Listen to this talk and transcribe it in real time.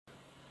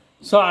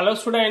So hello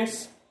students,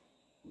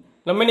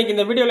 நம்ம இன்னைக்கு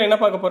இந்த வீடியோல என்ன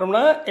பார்க்க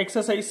போறோம்னா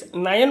exercise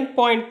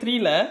 9.3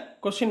 ல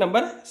question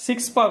number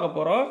 6 பார்க்க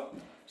போறோம்.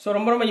 So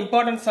ரொம்ப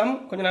இம்பார்ட்டன்ட் சம்,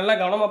 கொஞ்சம் நல்லா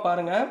கவனமா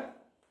பாருங்க.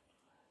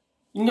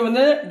 இங்க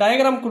வந்து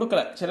டயகிராம்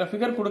கொடுக்கல, சரி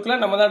ஃபிகர் கொடுக்கல,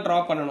 நம்ம தான் டிரா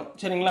பண்ணனும்.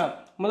 சரிங்களா?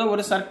 முதல்ல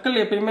ஒரு சர்க்கிள்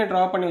எப்பவுமே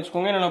டிரா பண்ணி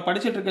வெச்சுக்கோங்க. நான்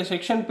படிச்சிட்டு இருக்க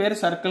செக்ஷன் பேர்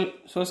சர்க்கிள்.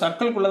 சோ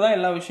சர்க்கிள்குள்ள தான்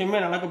எல்லா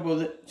விஷயமே நடக்க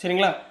போகுது.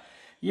 சரிங்களா?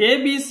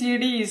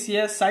 ABCD is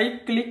a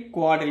cyclic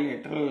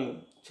quadrilateral.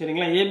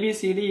 சரிங்களா?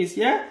 ABCD is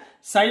a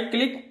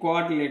cyclic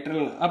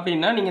quadrilateral.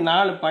 அப்படினா நீங்க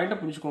நாலு பாயிண்ட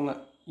புரிஞ்சுக்கோங்க.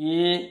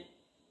 A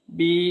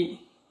B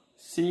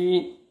C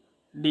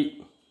D.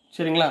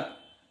 சரிங்களா?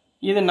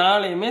 இது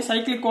நாலுமே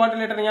cyclic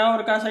quadrilateral. ஞாபகம்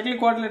இருக்கா? cyclic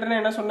quadrilateral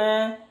என்ன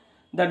சொன்னேன்?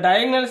 the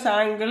diagonals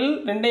angle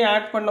ரெண்டையும்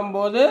ஆட்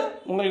பண்ணும்போது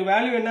உங்களுக்கு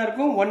வேல்யூ என்ன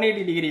இருக்கும்?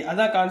 180 டிகிரி.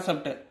 அதான்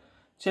கான்செப்ட்.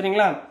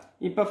 சரிங்களா?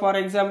 இப்போ ஃபார்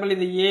எக்ஸாம்பிள்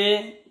இது A,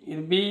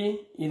 இது B,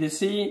 இது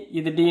C,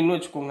 இது D ன்னு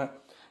வெச்சுக்கோங்க.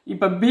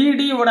 இப்போ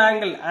BD ஓட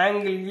angle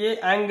A,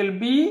 angle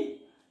B,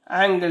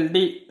 angle D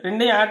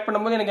ரெண்டையும் ஆட்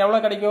பண்ணும்போது எனக்கு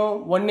எவ்வளவு கிடைக்கும்?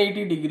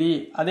 180 டிகிரி.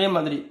 அதே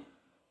மாதிரி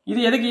இது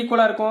எதுக்கு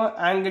ஈக்குவலா இருக்கும்?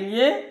 Angle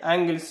A,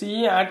 angle C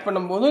add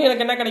பண்ணும்போது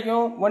எனக்கு என்ன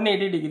கிடைக்கும்?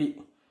 180 டிகிரி.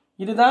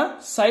 இதுதான்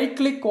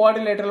cyclic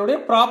quadrilateral உடைய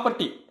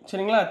ப்ராப்பர்ட்டி.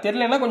 சரிங்களா?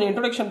 தெரியலனா கொஞ்சம்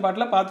இன்ட்ரோடக்ஷன்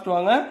பார்ட்ல பார்த்துட்டு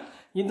வாங்க.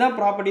 இதுதான்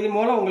ப்ராப்பர்ட்டி. இது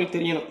மூலம் உங்களுக்கு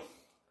தெரியணும்.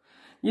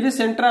 இது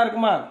சென்டரா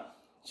இருக்குமா?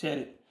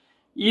 சரி.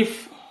 if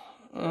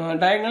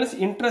diagonals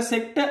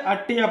intersect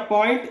at a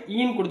point E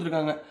ன்னு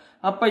கொடுத்திருக்காங்க.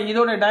 அப்ப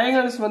இதோட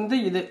diagonals வந்து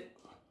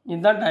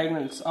இதுதான்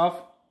diagonals of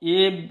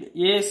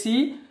AC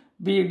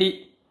BD.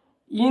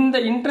 இந்த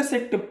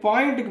intersect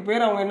பாயிண்ட்க்கு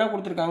பேர் அவங்க என்ன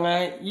கொடுத்திருக்காங்க?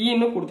 E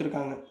ன்னு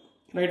கொடுத்திருக்காங்க.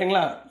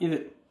 ரைட்டுங்களா? இது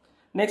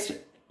next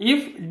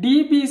if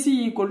DBC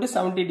equal to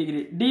 70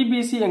 degree.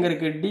 DBC எங்க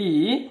இருக்கு?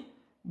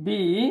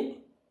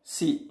 DBC.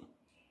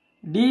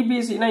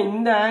 DBC னா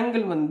இந்த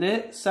ஆங்கிள் வந்து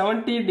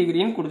 70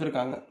 டிகிரின்னு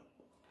கொடுத்திருக்காங்க.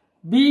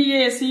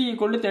 BAC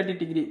equal to 30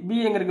 degree. B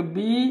எங்க இருக்கு?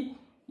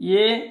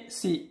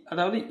 BAC.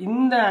 அதாவது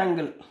இந்த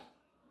ஆங்கிள்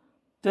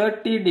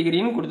 30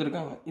 டிகிரின்னு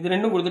கொடுத்திருக்காங்க. இது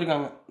ரெண்டும்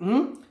கொடுத்திருக்காங்க.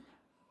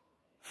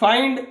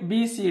 Find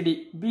BCD.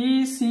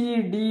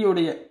 BCD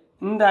உடைய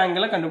இந்த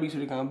ஆங்கிளை கண்டுபிடிக்க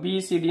சொல்லிருக்காங்க.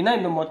 BCD னா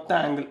இந்த மொத்த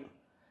ஆங்கிள்.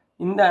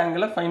 இந்த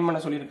ஆங்கிளை ஃபைண்ட் பண்ண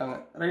சொல்லிருக்காங்க.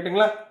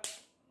 ரைட்டுங்களா?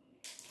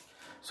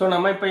 சோ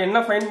நம்ம இப்போ என்ன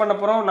ஃபைண்ட் பண்ண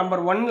போறோம்?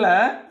 நம்பர் 1ல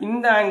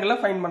இந்த ஆங்கிளை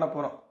ஃபைண்ட் பண்ண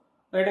போறோம்.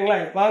 ரைட்டுங்களா?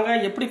 வாங்க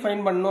எப்படி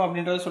ஃபைண்ட் பண்ணனும்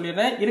அப்படின்றத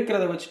சொல்லிறேன்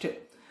இருக்கிறத வச்சிட்டு.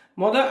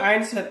 முதல்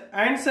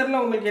ஆன்சர்ல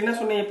உங்களுக்கு என்ன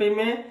சொன்னேன்?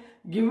 எப்பவுமே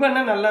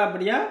given-அ நல்லா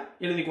அப்படியே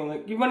எழுதிக்கோங்க.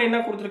 given என்ன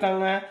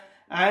கொடுத்திருக்காங்க?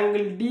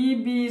 angle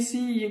DBC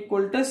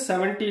equal to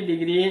 70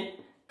 degree,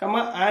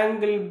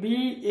 angle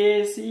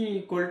BAC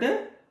equal to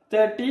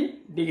 30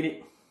 degree.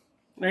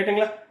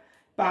 ரைட்டுங்களா?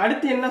 இப்போ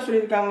அடுத்து என்ன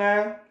சொல்லிருக்காங்க?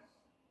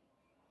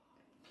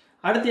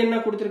 அடுத்து என்ன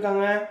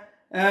கொடுத்திருக்காங்க?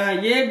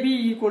 AB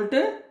equal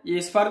to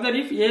is further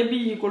if AB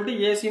equal to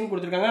AC ன்னு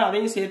கொடுத்திருக்காங்க.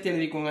 அதையும் சேர்த்து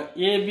எழுதிக்கோங்க.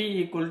 AB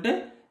equal to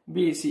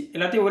BC.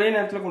 எல்லாத்தையும் ஒரே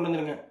நேரத்துல கொண்டு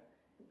வந்துருங்க.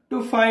 to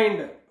find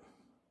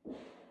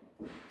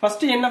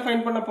first என்ன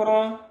ஃபைண்ட் பண்ண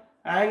போறோம்?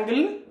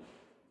 angle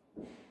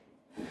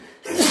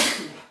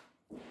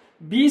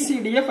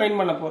BCD யை ஃபைண்ட்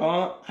பண்ண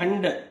போறோம்.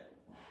 and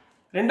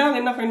ரெண்டாவது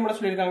என்ன ஃபைண்ட் பண்ண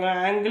சொல்லிருக்காங்க?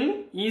 angle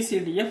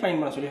ECD யை ஃபைண்ட்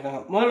பண்ண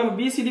சொல்லிருக்காங்க. முதல்ல நம்ம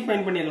BCD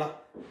ஃபைண்ட் பண்ணிடலாம்.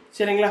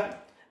 சரிங்களா?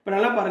 இப்போ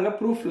நல்லா பாருங்க.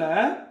 ப்ரூஃப்ல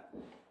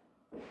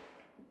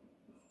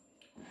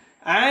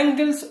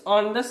angles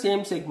on the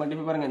same segment.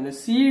 இப்போ பாருங்க இந்த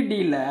CD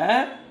ல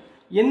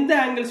எந்த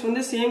angles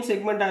வந்து சேம்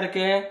செக்மெண்டா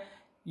இருக்கு?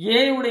 A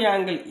உடைய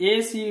ஆங்கிள்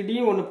ACD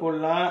ஒன்னு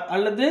போடலாம்,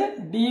 அல்லது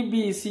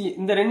DBC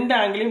இந்த ரெண்டு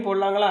ஆங்கிளையும்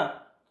போடலாங்களா?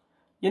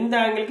 எந்த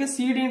ஆங்கிளுக்கு?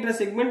 CD ன்ற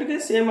செக்மெண்ட்க்கு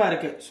சேமா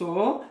இருக்கு. So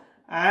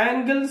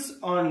angles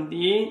on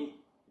the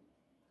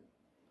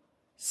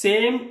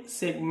same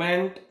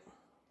segment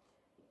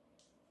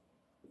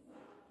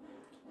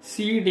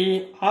CD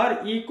are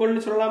equal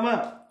னு சொல்லலாமா?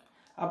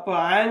 அப்போ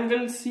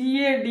angle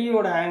CAD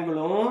ஓட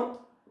ஆங்கிளும்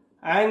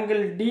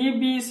angle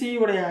DBC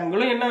ஓட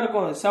ஆங்கிளும் என்ன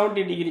இருக்கும்?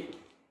 70 டிகிரி.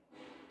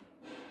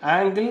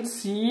 angle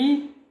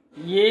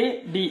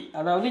CAD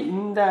அதாவது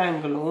இந்த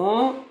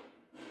ஆங்கிளும்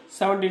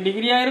 70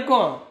 டிகிரியா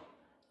இருக்கும்,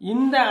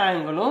 இந்த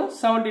ஆங்கிளும்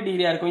 70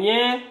 டிகிரியா இருக்கும்.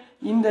 ஏன்?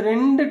 இந்த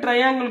ரெண்டு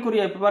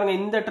ட்ரையாங்கிள்க்குரிய இப்ப பாருங்க,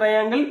 இந்த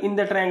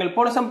ட்ரையாங்கிள்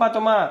போன சம்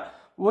பார்த்தோமா?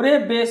 ஒரே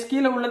பேஸ்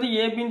கீழே உள்ளது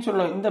AB ன்னு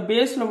சொல்லணும். இந்த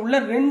பேஸ்ல உள்ள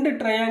ரெண்டு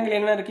ட்ரையாங்கிள்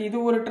என்ன இருக்கு? இது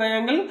ஒரு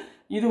ட்ரையாங்கிள்,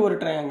 இது ஒரு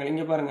ட்ரையாங்கிள்.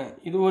 இங்க பாருங்க,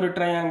 இது ஒரு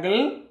ட்ரையாங்கிள்,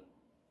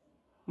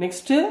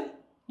 நெக்ஸ்ட்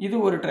இது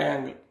ஒரு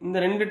ட்ரையாங்கிள். இந்த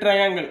ரெண்டு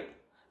ட்ரையாங்கிள்.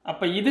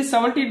 அப்ப இது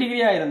 70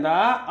 டிகிரியா இருந்தா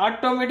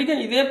ஆட்டோமேட்டிக்கா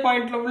இதே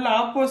பாயிண்ட்ல உள்ள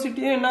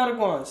ஆப்போசிட்டும் என்ன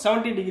இருக்கும்?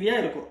 70 டிகிரியா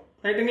இருக்கும்.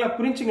 ரைட்டுங்களா?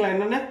 புரிஞ்சுங்களா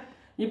என்னன்னு?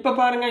 இப்ப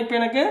பாருங்க, இப்ப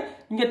எனக்கு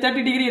இங்க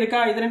 30 டிகிரி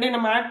இருக்கா? இது ரெண்டையும்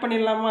நம்ம ஆட்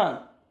பண்ணிடலாமா?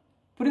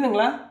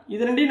 புரியுதுங்களா?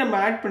 இது ரெண்டையும் நம்ம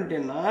ஆட்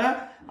பண்ணிட்டேன்னா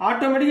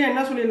ஆட்டோமேட்டிக்கா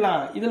என்ன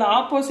சொல்லிடலாம்? இதுல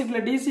ஆப்போசிட்ல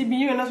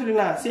DCBயும் என்ன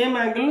சொல்லிடலாம்? சேம்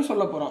ஆங்கிள்னு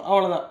சொல்ல போறோம்.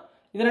 அவ்வளவுதான்.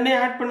 இது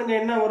ரெண்டையும் ஆட் பண்ணுங்க,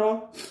 என்ன வரும்?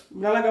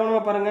 நல்லா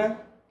கவனமா பாருங்க.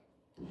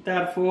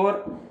 therefore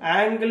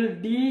angle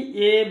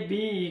DAB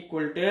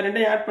equal to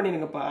ரெண்டையும் add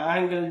பண்ணிருங்கப்பா.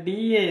 angle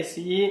DAC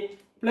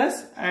plus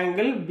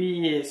angle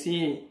BAC.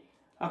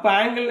 அப்ப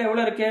ஆங்கிள்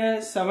எவ்வளவு இருக்கு?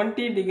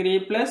 70 degree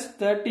plus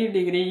 30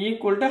 degree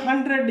equal to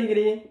 100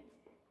 degree.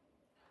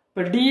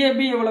 இப்ப DAB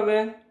எவ்வளவு?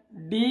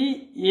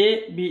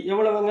 DAB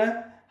எவ்வளவுங்க?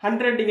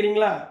 100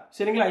 டிகிரிங்களா?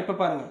 சரிங்களா? இப்ப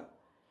பாருங்க,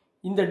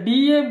 இந்த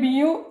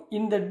DABயும்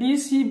இந்த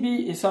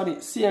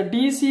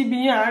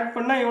DCBயும் ஆட்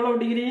பண்ணா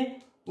எவ்வளவு டிகிரி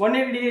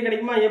 180 டிகிரி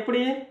கிடைக்குமா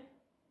எப்படி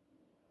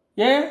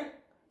ஏன்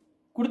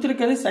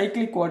கொடுத்திருக்கிறது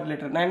சைக்ளிக்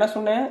குவாட்ரிலேட்டர் நான் என்ன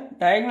சொன்னேன்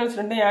டயகனல்ஸ்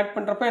ரெண்டையும் ஆட்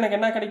பண்றப்ப எனக்கு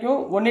என்ன கிடைக்கும்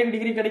 180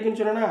 டிகிரி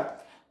கிடைக்கும்னு சொன்னேனா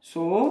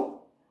so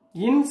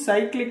in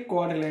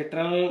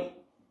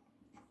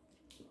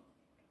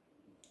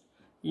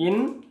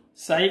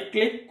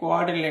cyclic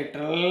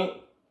quadrilateral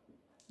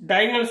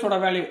diagonals oda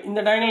value இந்த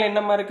diagonal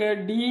என்னமா இருக்கு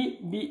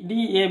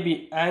DAB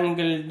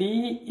angle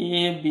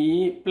DAB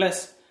plus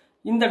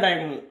இந்த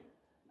diagonal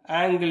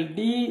angle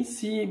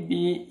DCB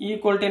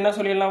equal to என்ன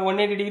சொல்லிடலாம்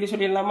 180 டிகிரி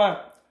சொல்லிடலாமா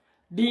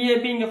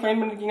DAB இங்க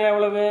ஃபைண்ட் பண்ணிருக்கீங்களா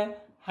எவ்வளவு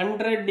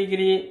 100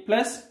 degree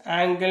plus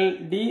angle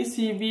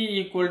DCB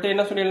equal to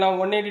என்ன சொல்லிடலாம்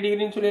 180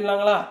 டிகிரின்னு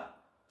சொல்லிடலாங்களா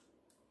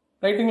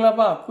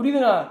ரைட்டுங்களாப்பா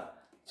புரியுதுங்களா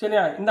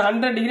சரியா இந்த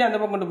 100 டிகிரி அந்த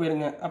பக்கம் கொண்டு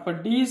போயிருங்க அப்ப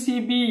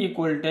DCB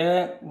equal to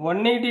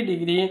 180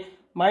 degree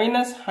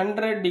minus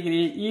 100 degree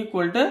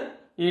equal to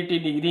 80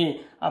 degree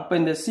அப்ப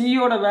இந்த C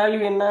யோட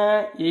வேல்யூ என்ன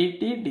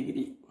 80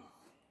 டிகிரி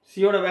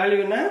C யோட வேல்யூ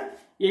என்ன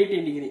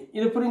 80 டிகிரி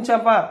இது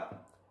புரிஞ்சாப்பா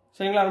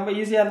சரிங்களா ரொம்ப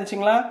ஈஸியா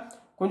இருந்துச்சுங்களா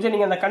கொஞ்சம்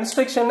நீங்க அந்த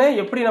கன்ஸ்ட்ரக்ஷனை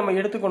எப்படி நம்ம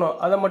எடுத்துக்கணும்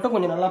அத மட்டும்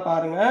கொஞ்சம் நல்லா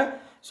பாருங்க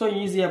சோ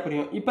ஈஸியா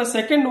புரியும் இப்போ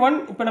செகண்ட் ஒன்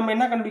இப்போ நம்ம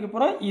என்ன கண்டுபிடிக்க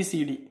போறோம்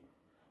ECD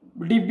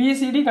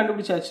BCD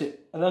கண்டுபிடிச்சாச்சு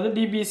அதாவது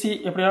DBC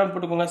எப்படியாவது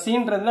போட்டுக்கோங்க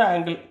Cன்றது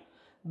ஆங்கிள்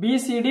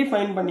BCD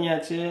ஃபைண்ட்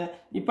பண்ணியாச்சு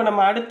இப்போ நம்ம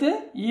அடுத்து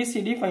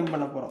ECD ஃபைண்ட்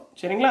பண்ண போறோம்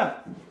சரிங்களா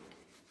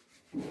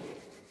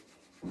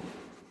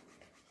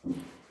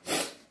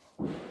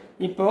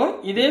இப்போ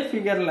இதே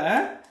ஃபிகர்ல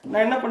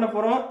நான் என்ன பண்ண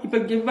போறோம் இப்போ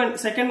given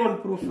செகண்ட் ஒன்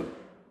ப்ரூஃப்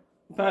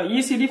இப்போ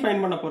ECD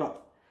ஃபைண்ட் பண்ண போறோம்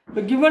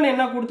இப்போ given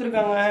என்ன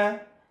கொடுத்திருக்காங்க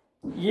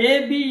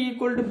AB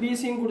equal to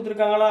BC ன்னு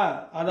கொடுத்திருக்காங்களா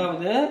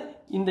அதாவது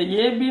இந்த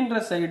ABன்ற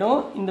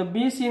சைடும் இந்த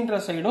BCன்ற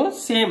சைடும்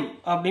சேம்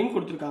அப்படினு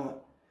கொடுத்திருக்காங்க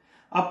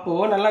அப்போ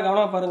நல்லா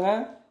கவனமா பாருங்க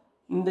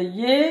இந்த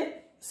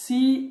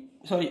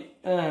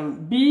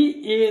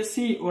BAC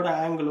ஓட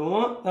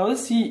ஆங்கிளும் அதாவது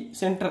C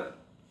சென்டர்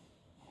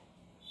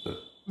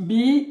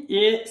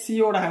BAC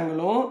ஓட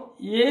ஆங்கிளும்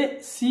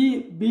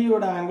ACB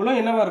ஓட ஆங்கிளும்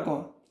என்னவா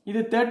இருக்கும்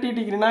இது 30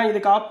 டிகிரினா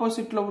இதுக்கு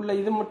ஆப்போசிட்ல உள்ள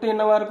இது மட்டும்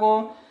என்னவா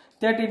இருக்கும்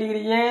 30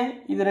 டிகிரி ஏன்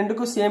இது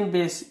ரெண்டுக்கும் சேம்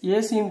பேஸ்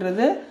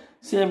ACன்றது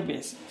சேம்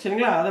பேஸ்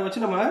சரிங்களா அதை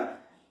வச்சு நம்ம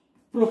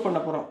ப்ரூவ் பண்ண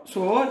போறோம்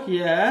சோ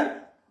ஹியர்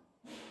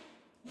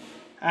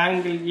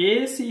ஆங்கிள்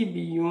ACB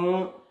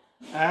யும்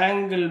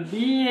ஆங்கிள்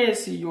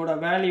BAC யோட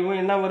வேல்யூ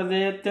என்ன வருது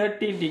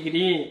 30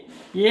 டிகிரி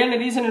ஏன்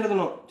ரீசன்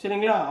எழுதணும்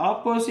சரிங்களா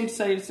opposite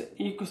sides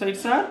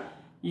sides are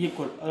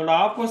equal அதோட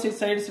ஆப்போசிட்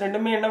சைட்ஸ்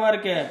ரெண்டுமே என்னவா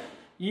இருக்கு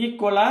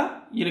ஈக்குவலா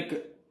இருக்கு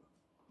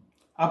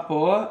அப்போ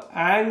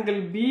ஆங்கிள்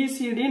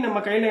BCD நம்ம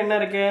கையில என்ன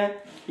இருக்கு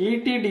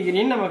 80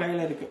 டிகிரி நம்ம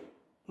கையில இருக்கு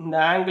இந்த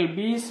ஆங்கிள்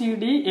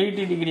BCD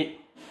 80 டிகிரி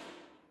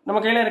நம்ம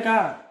கையில இருக்கா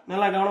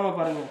நல்லா கவனமா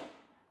பாருங்க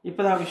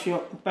இப்பதான்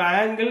விஷயம் இப்ப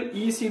ஆங்கிள்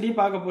ECD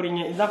பார்க்க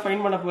போறீங்க இதான்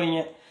ஃபைண்ட் பண்ண போறீங்க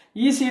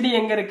ECD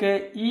எங்க இருக்கு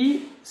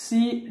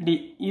ECD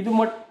இது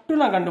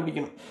மட்டும் நான்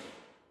கண்டுபிடிக்கணும்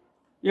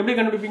எப்படி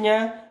கண்டுபிடிப்பீங்க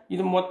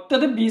இது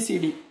மொத்தது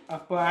BCD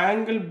அப்ப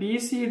ஆங்கிள்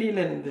BCD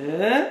ல இருந்து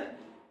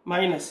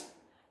மைனஸ்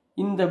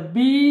இந்த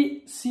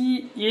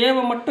BCA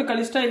வை மட்டும்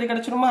கழிச்சிட்டா இது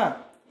கிடைச்சிருமா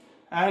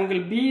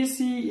ஆங்கிள்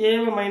BCA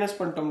வை மைனஸ்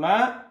பண்ணிட்டோம்னா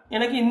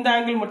எனக்கு இந்த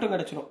ஆங்கிள் மட்டும்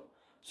கிடைச்சிரும்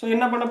சோ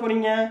என்ன பண்ண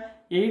போறீங்க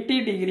 80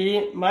 டிகிரி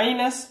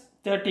மைனஸ்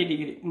 30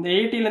 டிகிரி இந்த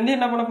 80 ல இருந்து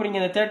என்ன பண்ண போறீங்க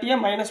இந்த 30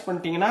 மைனஸ்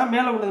பண்ணிட்டீங்கன்னா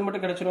மேல உள்ளது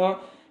மட்டும் கிடைச்சிரும்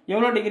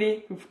எவ்வளவு டிகிரி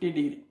 50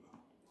 டிகிரி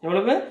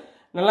எவ்வளவு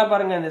நல்லா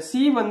பாருங்க இந்த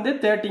C வந்து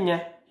 30ங்க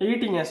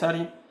 80ங்க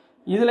சாரி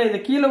இதுல இது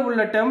கீழ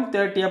உள்ள டேர்ம்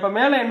 30 அப்ப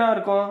மேல என்ன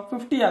இருக்கும்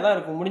 50 ஆ தான்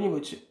இருக்கும் முடிஞ்சு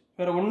போச்சு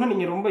வேற ஒண்ணும்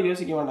நீங்க ரொம்ப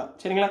யோசிக்க வேண்டாம்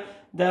சரிங்களா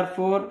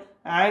therefore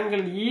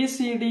angle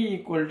ECD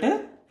equal to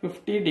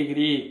 50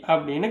 degree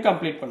அப்படினு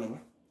கம்ப்ளீட் பண்ணுங்க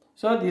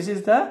so this is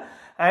the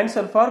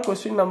answer for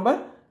question number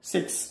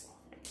 6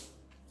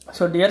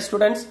 so dear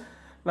students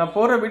நான்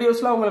போற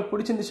வீடியோஸ்லாம் உங்களுக்கு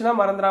பிடிச்சிருந்துச்சுனா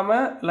மறந்துடாம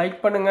லைக்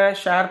பண்ணுங்க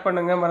ஷேர்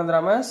பண்ணுங்க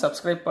மறந்துடாம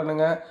Subscribe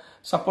பண்ணுங்க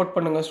சப்போர்ட்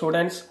பண்ணுங்க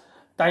ஸ்டூடண்ட்ஸ்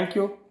thank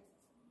you